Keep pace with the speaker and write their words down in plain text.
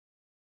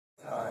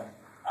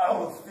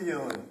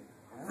feeling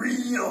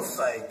real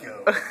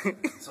psycho.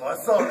 So I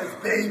saw this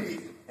baby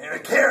in a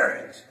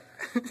carriage.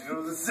 And it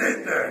was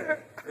sitting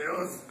there. It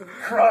was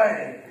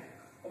crying.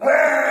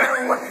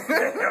 Where?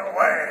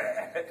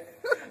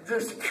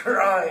 Just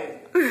crying.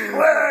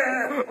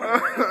 Where?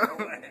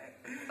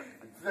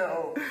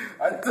 So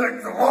I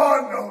took the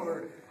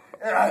lawnmower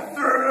and I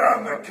threw it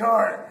on the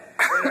cart.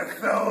 And it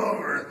fell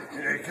over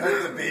and it cut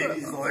the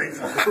baby's legs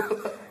off.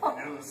 And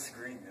it was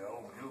screaming.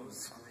 It was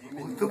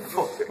screaming. What the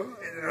fuck? And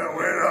then I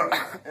went up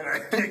and I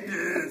kicked it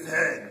in his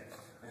head.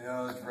 And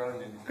I was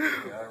running.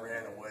 And I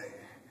ran away.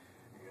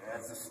 And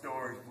that's the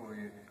story for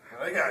you.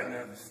 But I got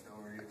another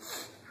story.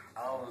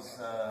 I was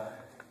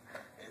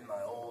in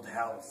my old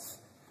house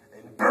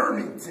in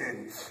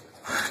Birmingham.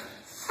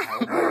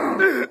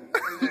 And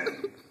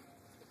then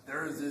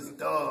there's this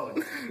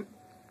dog.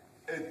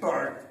 It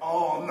barked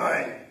all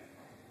night.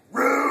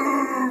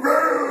 Roo,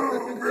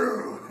 roo,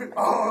 roo.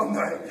 All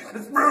night.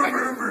 It's roo,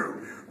 roo,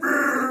 roo.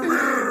 Roo,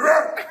 roo,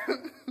 roo.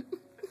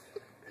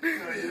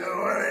 So you know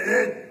what I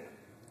did?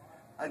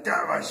 I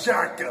got my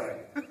shotgun.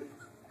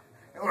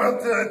 I went up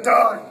to the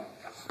dog.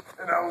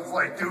 And I was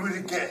like, do it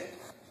again.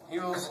 He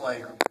was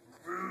like,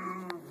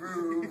 roo,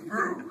 roo,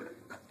 roo.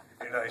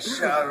 And I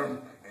shot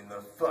him in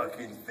the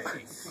fucking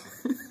face.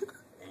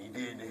 And he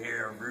didn't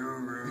hear roo,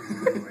 roo,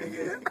 roo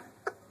again.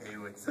 Hey,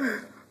 what's up?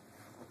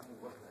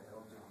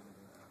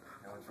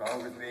 What's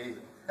wrong with me?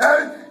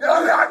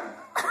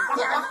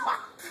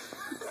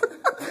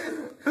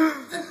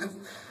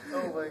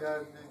 Oh my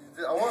god.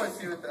 I want to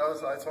see what that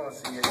was. I just want to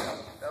see it now.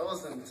 That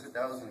was intense.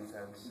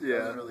 Yeah.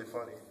 That was really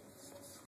funny.